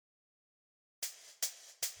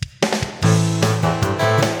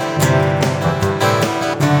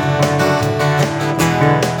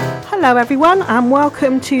Hello everyone and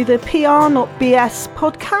welcome to the PR Not BS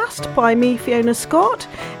podcast by me, Fiona Scott.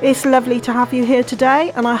 It's lovely to have you here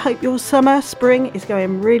today and I hope your summer, spring is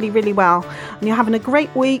going really, really well and you're having a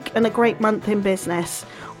great week and a great month in business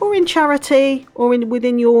or in charity or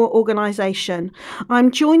within your organisation. I'm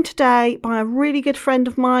joined today by a really good friend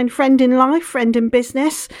of mine, friend in life, friend in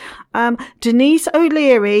business, Denise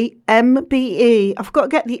O'Leary, MBE. I've got to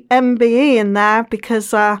get the MBE in there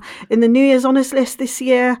because in the New Year's Honours List this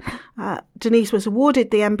year, Denise was awarded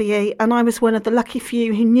the MBE and I was one of the lucky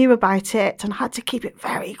few who knew about it and had to keep it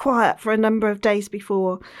very quiet for a number of days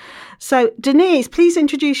before. So Denise, please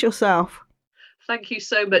introduce yourself. Thank you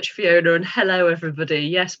so much, Fiona, and hello, everybody.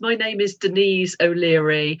 Yes, my name is Denise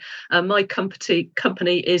O'Leary, and my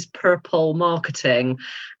company is Purple Marketing,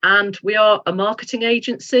 and we are a marketing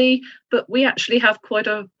agency, but we actually have quite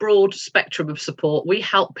a broad spectrum of support. We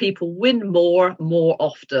help people win more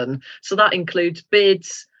often, so that includes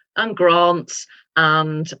bids and grants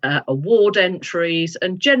and award entries,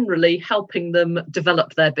 and generally helping them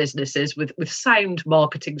develop their businesses with sound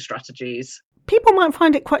marketing strategies. People might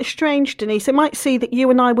find it quite strange, Denise. They might see that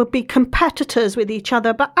you and I would be competitors with each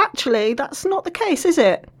other, but actually that's not the case, is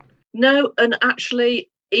it? No, and actually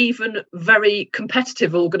even very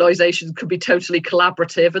competitive organisations could be totally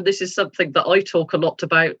collaborative. And this is something that I talk a lot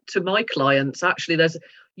about to my clients. Actually, there's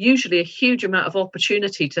usually a huge amount of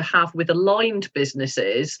opportunity to have with aligned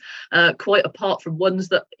businesses, quite apart from ones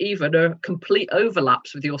that even are complete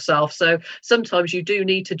overlaps with yourself. So sometimes you do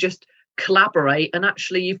need to just collaborate and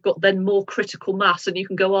actually you've got then more critical mass and you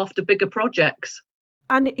can go after bigger projects.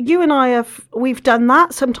 And you and I we've done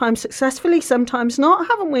that, sometimes successfully, sometimes not,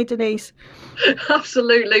 haven't we, Denise?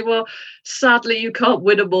 Absolutely. Well, sadly you can't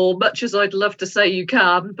win them all, much as I'd love to say you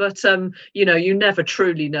can, but you never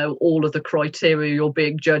truly know all of the criteria you're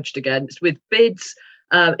being judged against. With bids,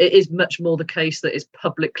 it is much more the case that it's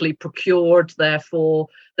publicly procured, therefore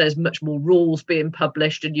there's much more rules being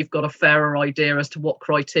published and you've got a fairer idea as to what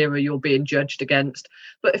criteria you're being judged against.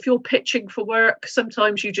 But if you're pitching for work,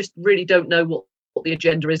 sometimes you just really don't know what the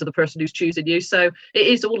agenda is of the person who's choosing you. So it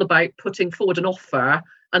is all about putting forward an offer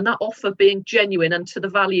and that offer being genuine and to the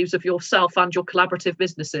values of yourself and your collaborative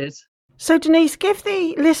businesses. So Denise, give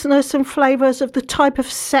the listeners some flavours of the type of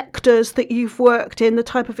sectors that you've worked in, the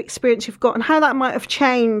type of experience you've got and how that might have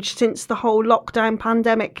changed since the whole lockdown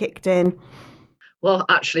pandemic kicked in. Well,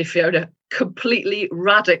 actually, Fiona, completely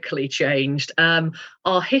radically changed.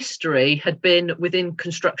 Our history had been within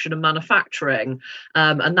construction and manufacturing,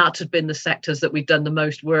 and that had been the sectors that we'd done the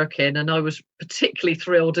most work in. And I was particularly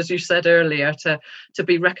thrilled, as you said earlier, to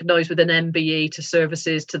be recognised with an MBE to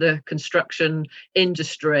services to the construction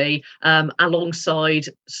industry, alongside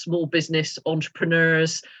small business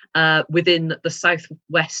entrepreneurs within the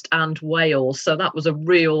Southwest and Wales. So that was a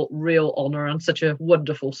real honour and such a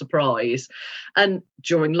wonderful surprise. And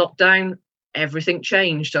during lockdown, everything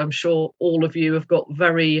changed. I'm sure all of you have got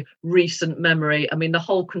very recent memory. I mean, the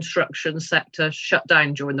whole construction sector shut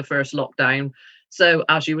down during the first lockdown. So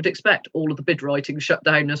as you would expect, all of the bid writing shut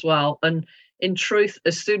down as well. And in truth,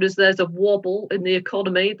 as soon as there's a wobble in the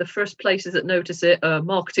economy, the first places that notice it are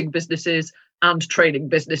marketing businesses and training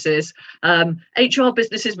businesses. HR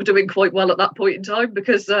businesses were doing quite well at that point in time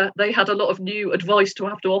because they had a lot of new advice to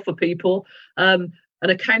have to offer people. And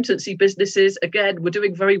accountancy businesses, again, were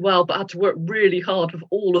doing very well, but had to work really hard with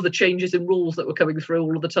all of the changes in rules that were coming through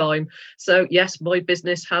all of the time. So yes, my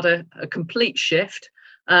business had a complete shift.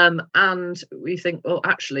 And we think, well,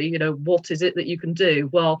 actually, what is it that you can do?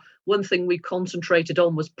 Well, one thing we concentrated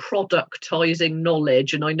on was productizing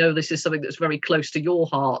knowledge. And I know this is something that's very close to your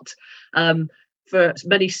heart. For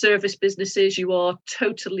many service businesses, you are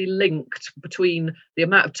totally linked between the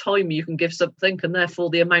amount of time you can give something and therefore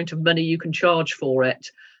the amount of money you can charge for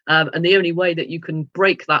it. And the only way that you can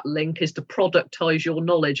break that link is to productize your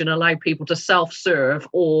knowledge and allow people to self-serve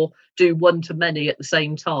or do one-to-many at the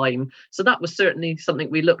same time. So that was certainly something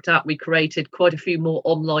we looked at. We created quite a few more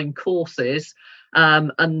online courses.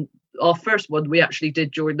 And our first one we actually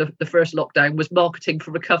did during the first lockdown was marketing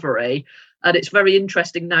for recovery. And it's very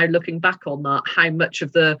interesting now looking back on that, how much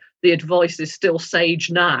of the advice is still sage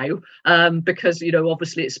now, because,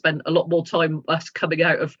 obviously it spent a lot more time us coming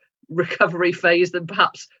out of recovery phase than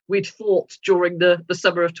perhaps we'd thought during the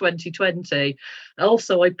summer of 2020.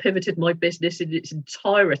 Also, I pivoted my business in its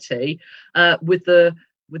entirety with the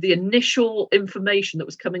initial information that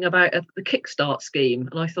was coming about at the Kickstart scheme.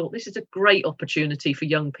 And I thought this is a great opportunity for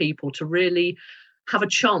young people to really have a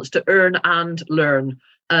chance to earn and learn.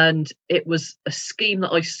 And it was a scheme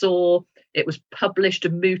that I saw. It was published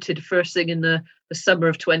and mooted first thing in the summer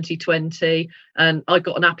of 2020. And I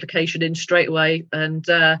got an application in straight away. And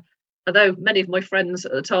although many of my friends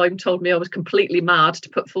at the time told me I was completely mad to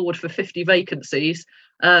put forward for 50 vacancies,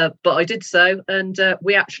 but I did so. And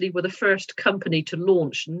we actually were the first company to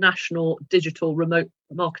launch national digital remote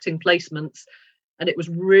marketing placements. And it was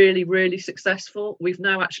really, really successful. We've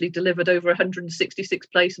now actually delivered over 166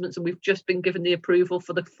 placements, and we've just been given the approval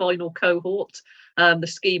for the final cohort. The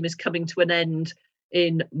scheme is coming to an end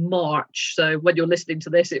in March. So when you're listening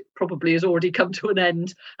to this, it probably has already come to an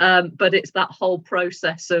end. But it's that whole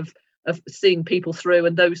process of seeing people through,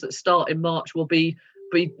 and those that start in March will be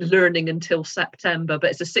learning until September. But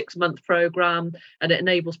it's a 6-month program, and it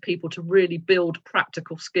enables people to really build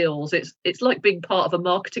practical skills. It's like being part of a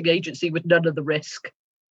marketing agency with none of the risk.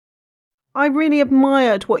 I really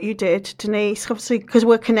admired what you did, Denise, obviously because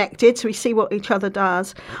we're connected, so we see what each other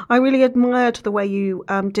does. I really admired the way you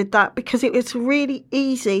did that, because it was really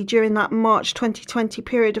easy during that March 2020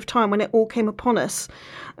 period of time when it all came upon us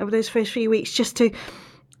over those first few weeks, just to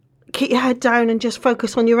keep your head down and just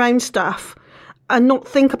focus on your own stuff and not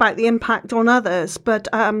think about the impact on others. But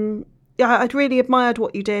I'd really admired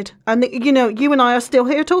what you did. And, you and I are still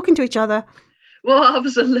here talking to each other. Well,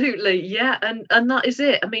 absolutely. Yeah. And that is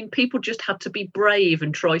it. I mean, people just had to be brave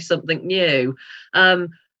and try something new. And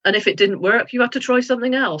if it didn't work, you had to try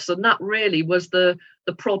something else. And that really was the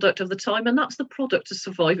product of the time. And that's the product of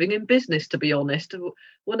surviving in business, to be honest.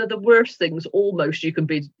 One of the worst things almost you can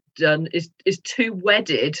be done is too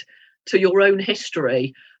wedded to your own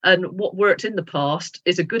history. And what worked in the past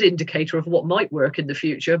is a good indicator of what might work in the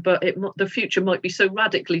future, but the future might be so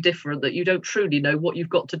radically different that you don't truly know what you've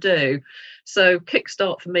got to do. So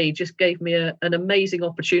Kickstart for me just gave me an amazing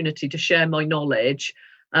opportunity to share my knowledge.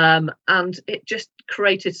 And it just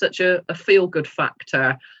created such a feel-good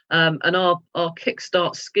factor. And our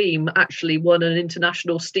Kickstart scheme actually won an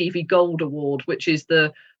International Stevie Gold Award, which is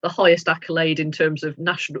the highest accolade in terms of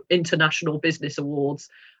international business awards.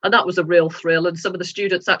 And that was a real thrill. And some of the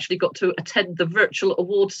students actually got to attend the virtual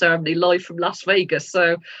award ceremony live from Las Vegas.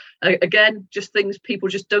 So again, just things people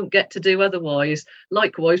just don't get to do otherwise.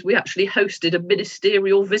 Likewise, we actually hosted a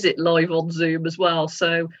ministerial visit live on Zoom as well.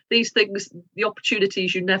 So these things, the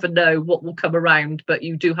opportunities, you never know what will come around, but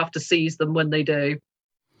you do have to seize them when they do.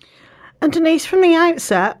 And Denise, from the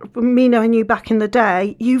outset, me knowing you back in the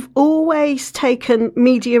day, you've always taken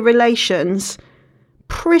media relations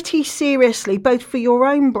pretty seriously, both for your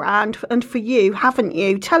own brand and for you, haven't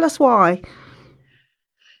you? Tell us why.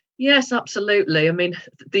 Yes, absolutely. I mean,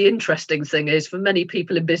 the interesting thing is, for many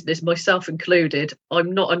people in business, myself included,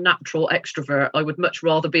 I'm not a natural extrovert. I would much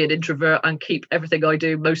rather be an introvert and keep everything I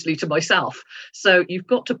do mostly to myself. So you've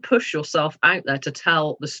got to push yourself out there to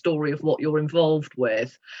tell the story of what you're involved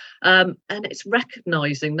with. And it's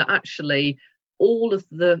recognizing that actually all of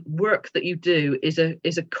the work that you do is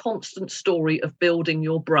a constant story of building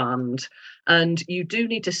your brand. And you do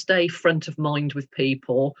need to stay front of mind with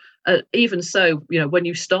people. Even so, when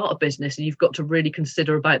you start a business, and you've got to really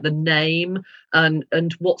consider about the name and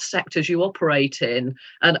what sectors you operate in.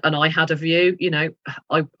 And I had a view,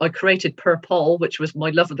 I created Purple, which was my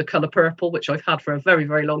love of the colour purple, which I've had for a very,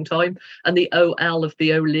 very long time. And the OL of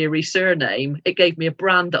the O'Leary surname, it gave me a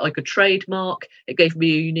brand that I could trademark. It gave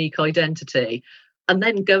me a unique identity. And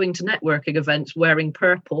then going to networking events wearing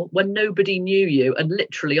purple when nobody knew you. And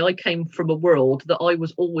literally, I came from a world that I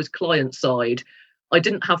was always client side. I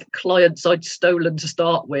didn't have clients I'd stolen to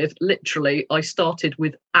start with. Literally, I started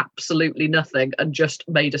with absolutely nothing and just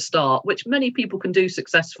made a start, which many people can do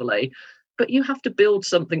successfully. But you have to build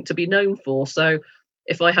something to be known for. So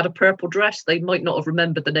if I had a purple dress, they might not have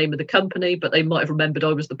remembered the name of the company, but they might have remembered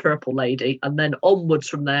I was the purple lady. And then onwards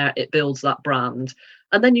from there, it builds that brand.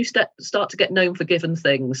 And then you start to get known for given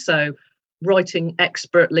things. So writing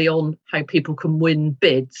expertly on how people can win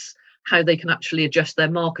bids, how they can actually adjust their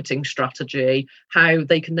marketing strategy, how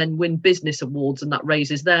they can then win business awards, and that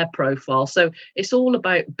raises their profile. So it's all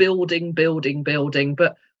about building,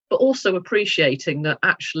 but also appreciating that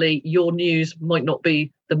actually your news might not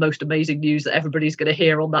be the most amazing news that everybody's going to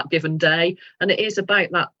hear on that given day. And it is about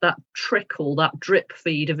that trickle, that drip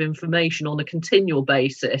feed of information on a continual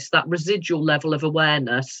basis, that residual level of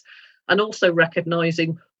awareness, and also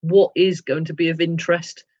recognizing what is going to be of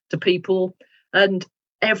interest to people. And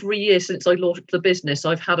every year since I launched the business,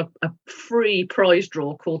 I've had a free prize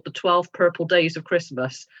draw called the 12 Purple Days of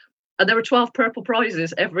Christmas. And there are 12 purple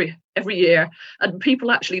prizes every year. And people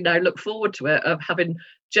actually now look forward to it, of having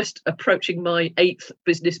just approaching my 8th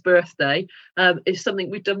business birthday. Is something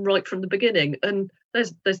we've done right from the beginning. And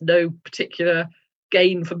there's no particular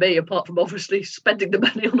gain for me, apart from obviously spending the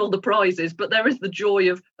money on all the prizes. But there is the joy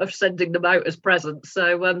of sending them out as presents.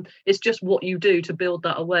 So it's just what you do to build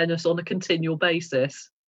that awareness on a continual basis.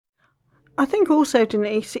 I think also,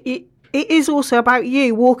 Denise, it is also about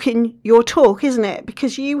you walking your talk, isn't it?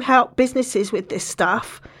 Because you help businesses with this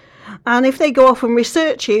stuff. And if they go off and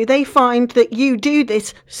research you, they find that you do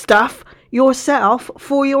this stuff yourself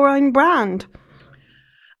for your own brand.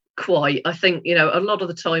 Quite. I think, a lot of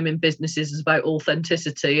the time in businesses is about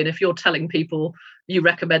authenticity. And if you're telling people you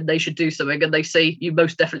recommend they should do something and they say you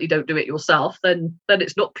most definitely don't do it yourself, then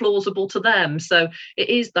it's not plausible to them. So it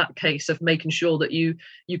is that case of making sure that you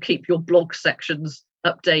keep your blog sections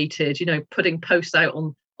updated, putting posts out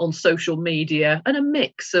on social media, and a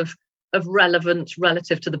mix of relevance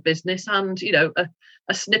relative to the business, and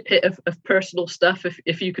a snippet of personal stuff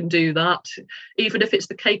if you can do that, even if it's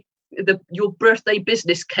the cake, your birthday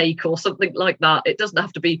business cake or something like that. It doesn't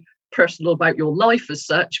have to be personal about your life as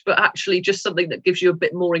such, but actually just something that gives you a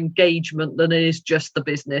bit more engagement than it is just the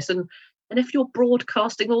business. And if you're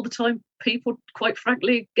broadcasting all the time, people quite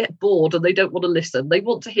frankly get bored and they don't want to listen. They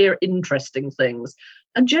want to hear interesting things.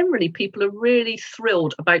 And generally people are really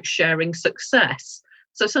thrilled about sharing success.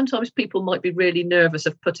 So sometimes people might be really nervous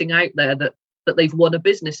of putting out there that they've won a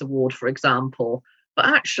business award, for example. But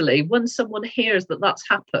actually, when someone hears that that's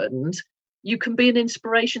happened, you can be an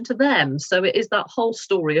inspiration to them. So it is that whole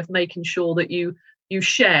story of making sure that you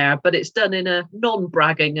share, but it's done in a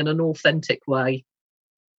non-bragging and an authentic way.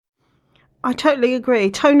 I totally agree.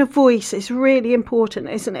 Tone of voice is really important,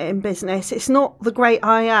 isn't it, in business? It's not the great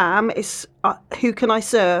I am, it's who can I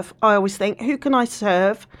serve? I always think, who can I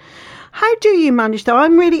serve? How do you manage that?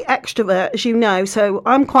 I'm really extrovert, as you know, so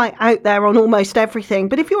I'm quite out there on almost everything.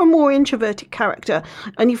 But if you're a more introverted character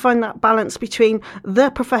and you find that balance between the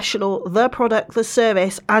professional, the product, the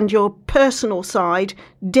service, and your personal side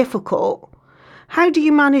difficult, how do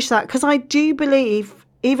you manage that? Because I do believe,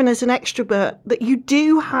 even as an extrovert, that you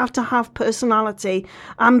do have to have personality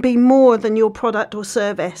and be more than your product or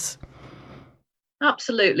service.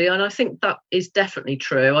 Absolutely. And I think that is definitely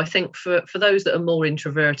true. I think for those that are more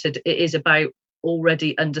introverted, it is about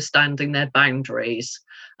already understanding their boundaries.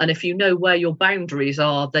 And if you know where your boundaries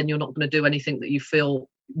are, then you're not going to do anything that you feel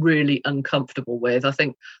really uncomfortable with. I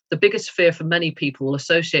think the biggest fear for many people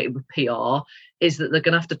associated with PR is that they're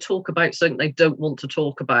going to have to talk about something they don't want to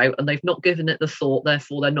talk about, and they've not given it the thought,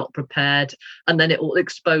 therefore they're not prepared, and then it will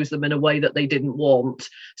expose them in a way that they didn't want.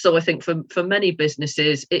 So I think for many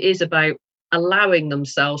businesses, it is about allowing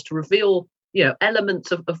themselves to reveal,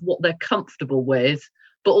 elements of what they're comfortable with,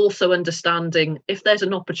 but also understanding if there's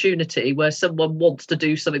an opportunity where someone wants to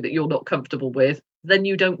do something that you're not comfortable with, then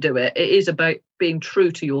you don't do it. It is about being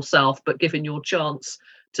true to yourself, but giving your chance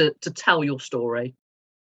to tell your story.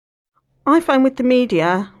 I find with the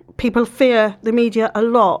media, people fear the media a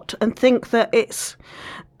lot and think that it's,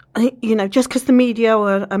 just because the media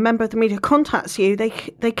or a member of the media contacts you, they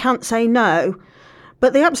can't say no.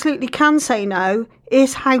 But they absolutely can say no.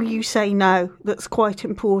 Is how you say no that's quite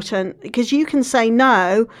important, because you can say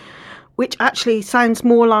no, which actually sounds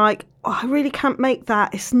more like, I really can't make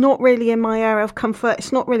that. It's not really in my area of comfort.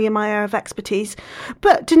 It's not really in my area of expertise.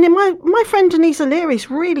 But my friend Denise O'Leary is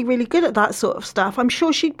really, really good at that sort of stuff. I'm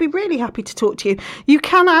sure she'd be really happy to talk to you. You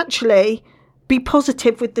can actually be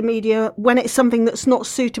positive with the media when it's something that's not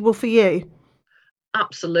suitable for you.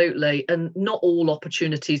 Absolutely. And not all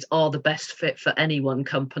opportunities are the best fit for any one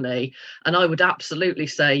company. And I would absolutely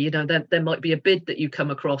say, there might be a bid that you come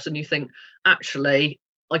across and you think, actually,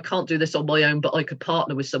 I can't do this on my own, but I could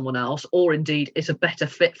partner with someone else, or indeed it's a better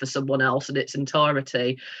fit for someone else in its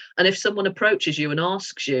entirety. And if someone approaches you and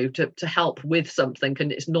asks you to help with something and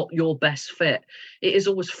it's not your best fit, it is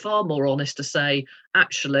always far more honest to say,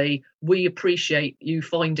 actually, we appreciate you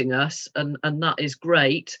finding us, and that is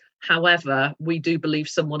great. However, we do believe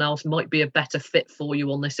someone else might be a better fit for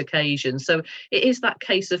you on this occasion. So it is that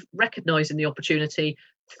case of recognising the opportunity,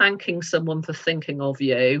 thanking someone for thinking of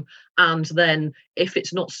you, and then if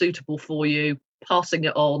it's not suitable for you, passing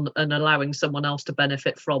it on and allowing someone else to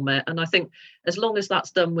benefit from it. And I think as long as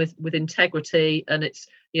that's done with integrity and it's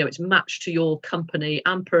matched to your company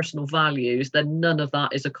and personal values, then none of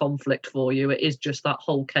that is a conflict for you. It is just that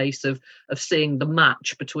whole case of seeing the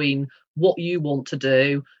match between what you want to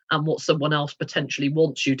do and what someone else potentially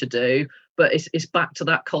wants you to do. But it's back to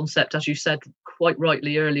that concept, as you said quite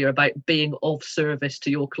rightly earlier, about being of service to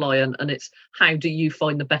your client, and it's how do you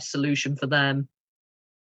find the best solution for them.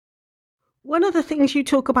 One of the things you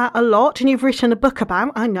talk about a lot, and you've written a book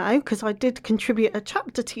about, I know, because I did contribute a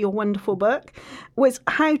chapter to your wonderful book, was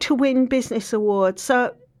how to win business awards.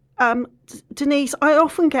 So, Denise, I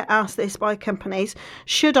often get asked this by companies,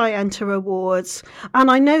 should I enter awards? And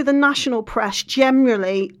I know the national press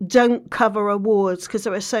generally don't cover awards because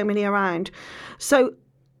there are so many around. So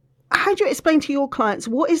how do you explain to your clients,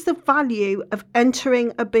 what is the value of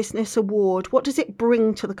entering a business award? What does it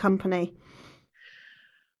bring to the company?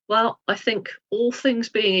 Well, I think all things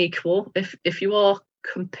being equal, if you are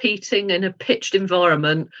competing in a pitched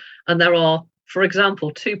environment and there are, for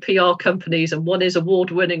example, two PR companies and one is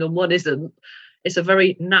award winning and one isn't, it's a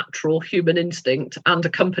very natural human instinct and a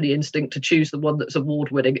company instinct to choose the one that's award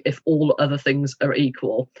winning if all other things are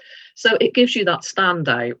equal. So it gives you that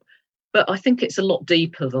standout. But I think it's a lot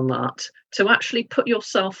deeper than that. To actually put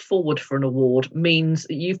yourself forward for an award means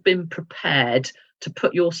that you've been prepared to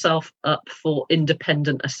put yourself up for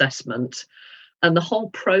independent assessment. And the whole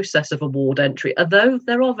process of award entry, although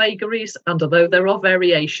there are vagaries and although there are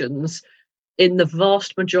variations, in the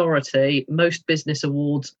vast majority, most business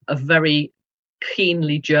awards are very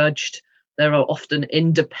keenly judged. There are often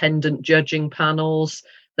independent judging panels.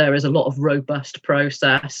 There is a lot of robust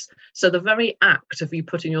process. So the very act of you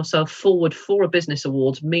putting yourself forward for a business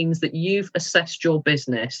awards means that you've assessed your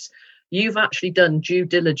business. You've actually done due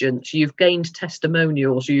diligence. You've gained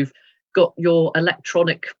testimonials. You've got your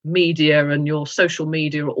electronic media and your social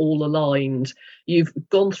media all aligned. You've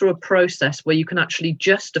gone through a process where you can actually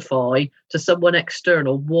justify to someone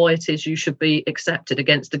external why it is you should be accepted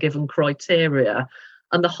against a given criteria.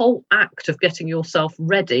 And the whole act of getting yourself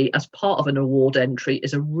ready as part of an award entry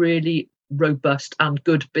is a really robust and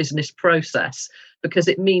good business process, because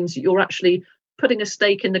it means you're actually putting a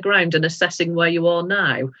stake in the ground and assessing where you are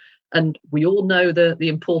now. And we all know the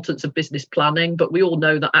importance of business planning, but we all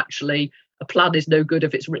know that actually a plan is no good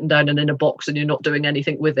if it's written down and in a box and you're not doing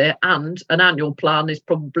anything with it. And an annual plan is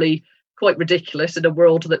probably quite ridiculous in a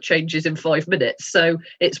world that changes in 5 minutes. So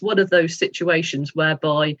it's one of those situations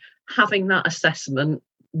whereby having that assessment,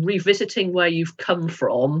 revisiting where you've come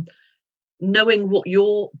from, knowing what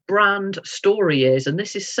your brand story is, and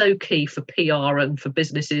this is so key for PR and for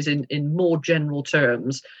businesses in more general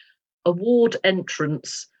terms, award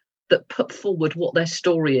entrants that put forward what their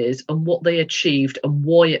story is and what they achieved and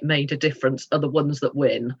why it made a difference are the ones that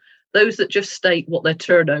win. Those that just state what their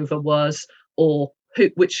turnover was or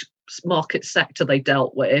which market sector they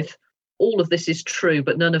dealt with, all of this is true,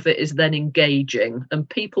 but none of it is then engaging. And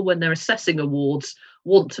people, when they're assessing awards,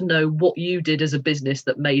 want to know what you did as a business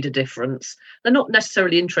that made a difference. They're not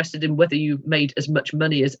necessarily interested in whether you made as much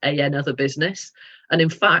money as another business. And in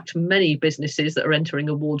fact, many businesses that are entering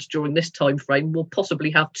awards during this time frame will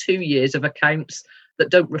possibly have 2 years of accounts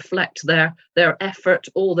that don't reflect their effort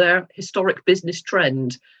or their historic business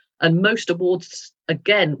trend. And most awards,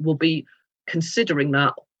 again, will be considering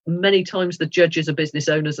that. Many times the judges are business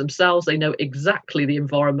owners themselves. They know exactly the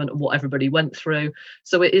environment and what everybody went through.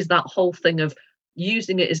 So it is that whole thing of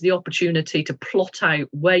using it as the opportunity to plot out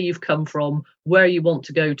where you've come from, where you want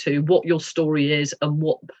to go to, what your story is, and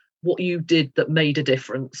what you did that made a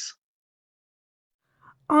difference.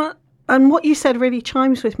 And what you said really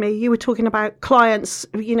chimes with me. You were talking about clients,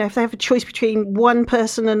 if they have a choice between one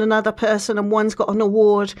person and another person and one's got an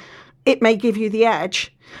award, it may give you the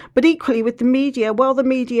edge. But equally with the media,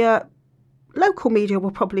 local media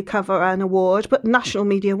will probably cover an award, but national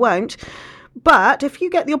media won't. But if you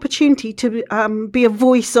get the opportunity to be a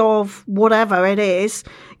voice of whatever it is,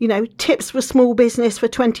 tips for small business for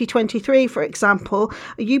 2023, for example,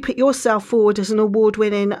 you put yourself forward as an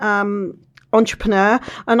award-winning entrepreneur,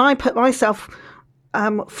 and I put myself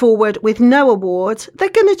forward with no awards, they're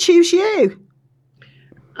going to choose you.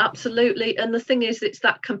 Absolutely. And the thing is, it's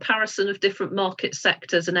that comparison of different market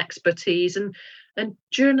sectors and expertise, and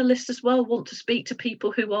journalists as well want to speak to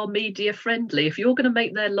people who are media friendly. If you're going to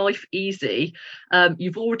make their life easy,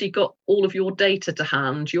 you've already got all of your data to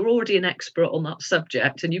hand. You're already an expert on that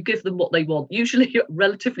subject, and you give them what they want, usually at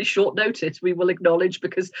relatively short notice, we will acknowledge,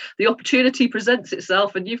 because the opportunity presents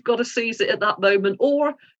itself and you've got to seize it at that moment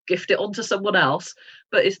or gift it on to someone else.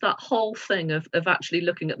 But it's that whole thing of actually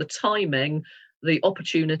looking at the timing, the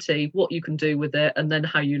opportunity, what you can do with it, and then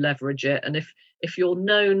how you leverage it. And if you're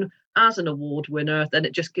known as an award winner, then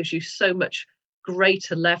it just gives you so much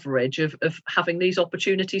greater leverage of having these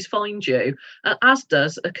opportunities find you, as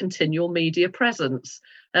does a continual media presence.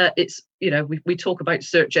 It's, we talk about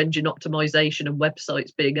search engine optimization and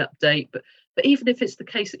websites being updated, but even if it's the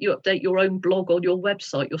case that you update your own blog on your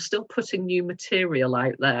website, you're still putting new material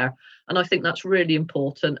out there. And I think that's really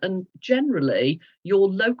important. And generally, your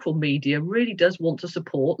local media really does want to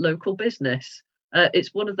support local business.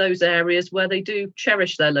 It's one of those areas where they do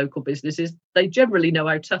cherish their local businesses. They generally know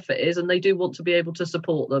how tough it is, and they do want to be able to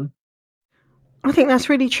support them. I think that's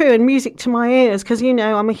really true, and music to my ears, because,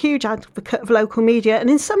 I'm a huge advocate of local media, and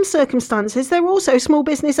in some circumstances, they're also small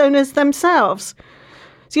business owners themselves.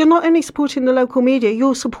 So you're not only supporting the local media,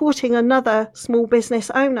 you're supporting another small business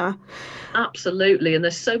owner. Absolutely. And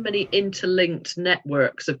there's so many interlinked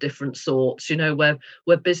networks of different sorts,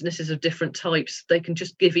 where businesses of different types, they can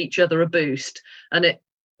just give each other a boost. And it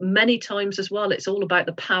many times as well, it's all about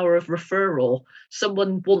the power of referral.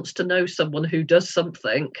 Someone wants to know someone who does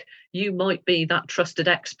something. You might be that trusted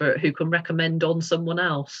expert who can recommend on someone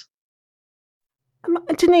else.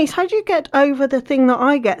 Denise, how do you get over the thing that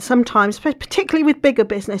I get sometimes, particularly with bigger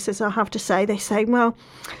businesses, I have to say? They say, well,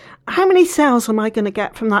 how many sales am I going to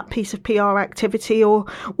get from that piece of PR activity, or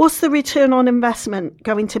what's the return on investment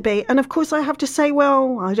going to be? And of course, I have to say,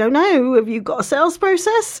 well, I don't know. Have you got a sales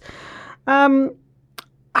process?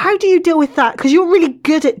 How do you deal with that? Because you're really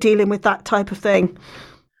good at dealing with that type of thing.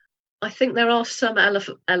 I think there are some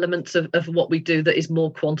elements of what we do that is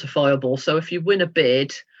more quantifiable. So if you win a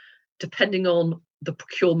bid, depending on the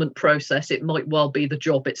procurement process, it might well be the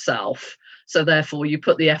job itself. So therefore, you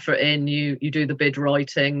put the effort in, you do the bid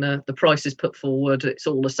writing, the price is put forward, it's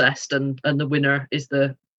all assessed, and the winner is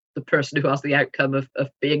the person who has the outcome of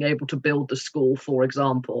being able to build the school, for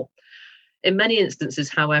example. In many instances,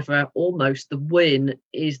 however, almost the win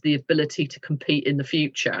is the ability to compete in the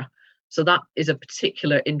future. So that is a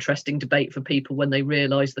particular interesting debate for people when they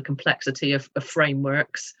realise the complexity of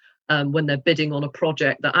frameworks. When they're bidding on a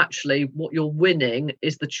project, that actually what you're winning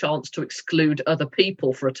is the chance to exclude other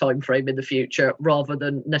people for a time frame in the future, rather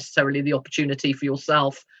than necessarily the opportunity for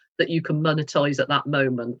yourself that you can monetize at that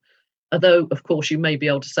moment. Although, of course, you may be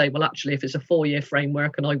able to say, well, actually, if it's a 4-year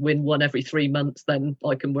framework and I win one every 3 months, then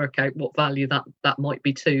I can work out what value that might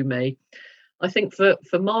be to me. I think for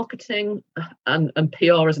marketing and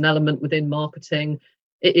PR as an element within marketing,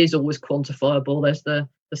 it is always quantifiable. There's the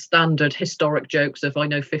standard historic jokes of, I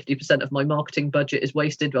know 50% of my marketing budget is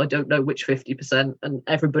wasted, but I don't know which 50%, and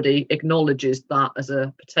everybody acknowledges that as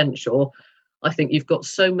a potential. I think you've got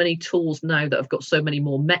so many tools now that have got so many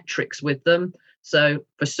more metrics with them. So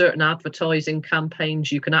for certain advertising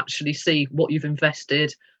campaigns, you can actually see what you've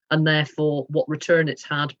invested and therefore what return it's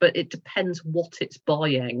had, but it depends what it's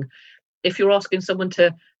buying. If you're asking someone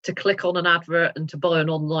to click on an advert and to buy an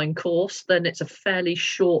online course, then it's a fairly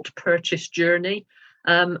short purchase journey.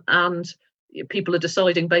 And people are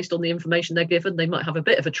deciding based on the information they're given. They might have a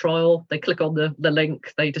bit of a trial. They click on the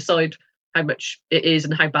link. They decide how much it is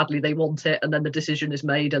and how badly they want it. And then the decision is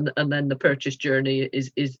made, and then the purchase journey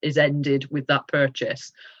is ended with that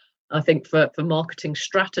purchase. I think for marketing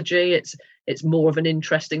strategy, it's more of an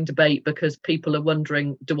interesting debate, because people are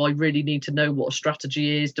wondering, do I really need to know what a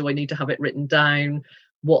strategy is? Do I need to have it written down?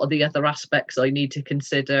 What are the other aspects I need to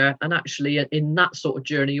consider? And actually, in that sort of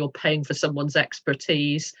journey, you're paying for someone's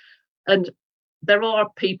expertise. And there are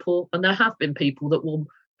people, and there have been people that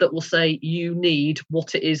will say, you need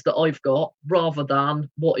what it is that I've got, rather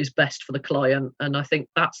than what is best for the client. And I think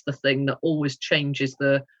that's the thing that always changes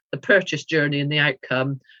the purchase journey and the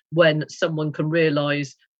outcome, when someone can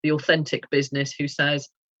realise the authentic business who says,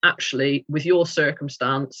 actually, with your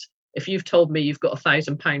circumstance, if you've told me you've got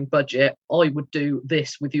 £1,000 budget, I would do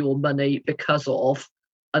this with your money because of,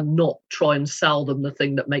 and not try and sell them the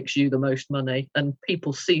thing that makes you the most money. And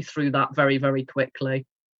people see through that very, very quickly.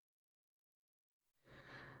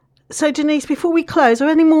 So Denise, before we close, are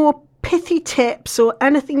there any more pithy tips or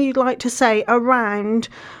anything you'd like to say around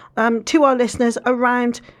to our listeners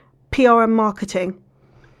around PR and marketing?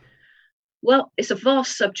 Well, it's a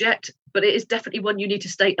vast subject, but it is definitely one you need to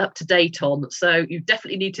stay up to date on. So you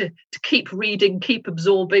definitely need to keep reading, keep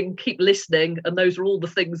absorbing, keep listening. And those are all the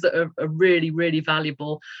things that are really, really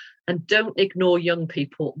valuable. And don't ignore young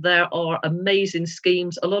people. There are amazing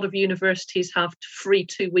schemes. A lot of universities have free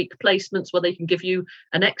 2-week placements where they can give you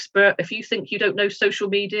an expert. If you think you don't know social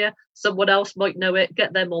media, someone else might know it,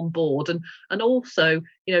 get them on board. And also,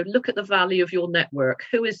 look at the value of your network.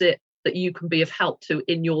 Who is it that you can be of help to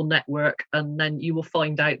in your network? And then you will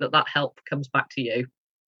find out that help comes back to you.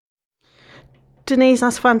 Denise,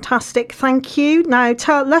 that's fantastic. Thank you. Now,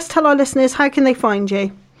 let's tell our listeners, how can they find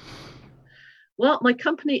you? Well, my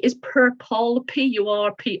company is Purpol,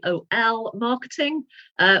 Purpol Marketing.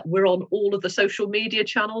 We're on all of the social media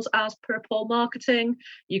channels as Purpol Marketing.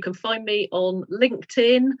 You can find me on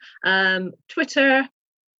LinkedIn, Twitter,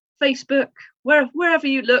 Facebook, wherever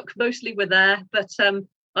you look. Mostly we're there, but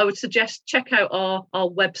I would suggest check out our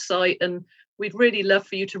website, and we'd really love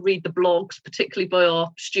for you to read the blogs, particularly by our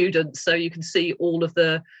students, so you can see all of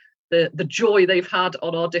the joy they've had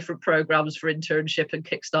on our different programs for internship and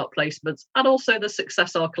kickstart placements, and also the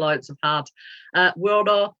success our clients have had. We're on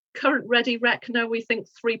our current Ready Reckoner, we think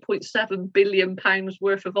 £3.7 billion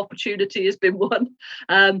worth of opportunity has been won.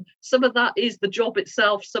 Some of that is the job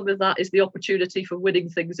itself, some of that is the opportunity for winning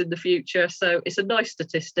things in the future. So it's a nice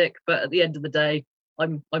statistic, but at the end of the day,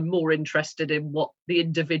 I'm more interested in what the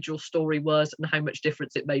individual story was and how much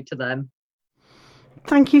difference it made to them.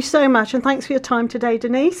 Thank you so much, and thanks for your time today,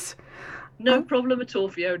 Denise. No problem at all,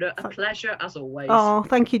 Fiona. A pleasure as always. Oh,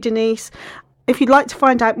 thank you, Denise. If you'd like to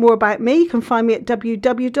find out more about me, you can find me at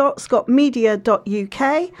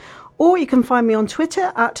www.scottmedia.uk, or you can find me on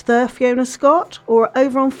Twitter at the Fiona Scott, or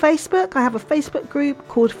over on Facebook. I have a Facebook group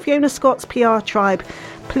called Fiona Scott's PR Tribe.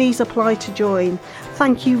 Please apply to join.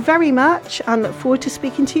 Thank you very much, and look forward to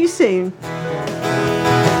speaking to you soon.